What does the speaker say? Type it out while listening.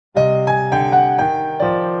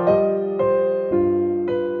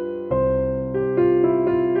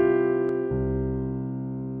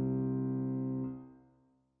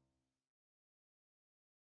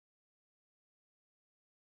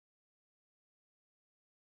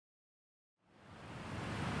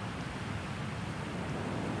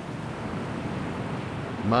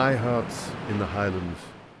My heart's in the Highlands.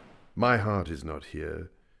 My heart is not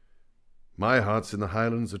here. My heart's in the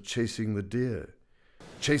Highlands are chasing the deer,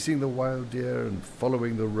 chasing the wild deer and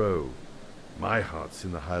following the roe. My heart's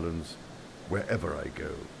in the Highlands wherever I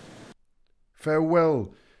go.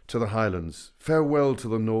 Farewell to the Highlands, farewell to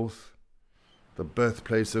the north, the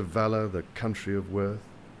birthplace of valour, the country of worth.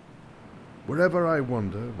 Wherever I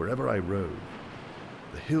wander, wherever I rove,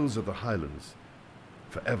 the hills of the Highlands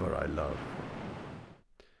forever I love.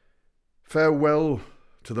 Farewell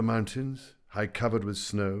to the mountains, high covered with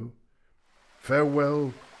snow.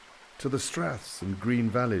 Farewell to the straths and green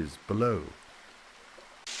valleys below.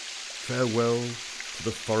 Farewell to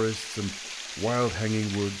the forests and wild hanging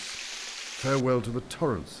woods. Farewell to the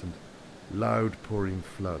torrents and loud pouring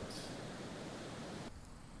floods.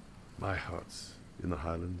 My heart's in the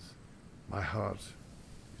Highlands. My heart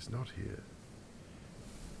is not here.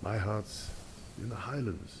 My heart's in the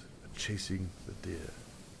Highlands, chasing the deer,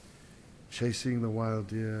 chasing the wild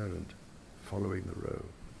deer and following the roe.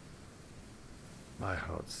 My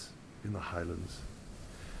heart's in the Highlands,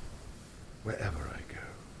 wherever I go.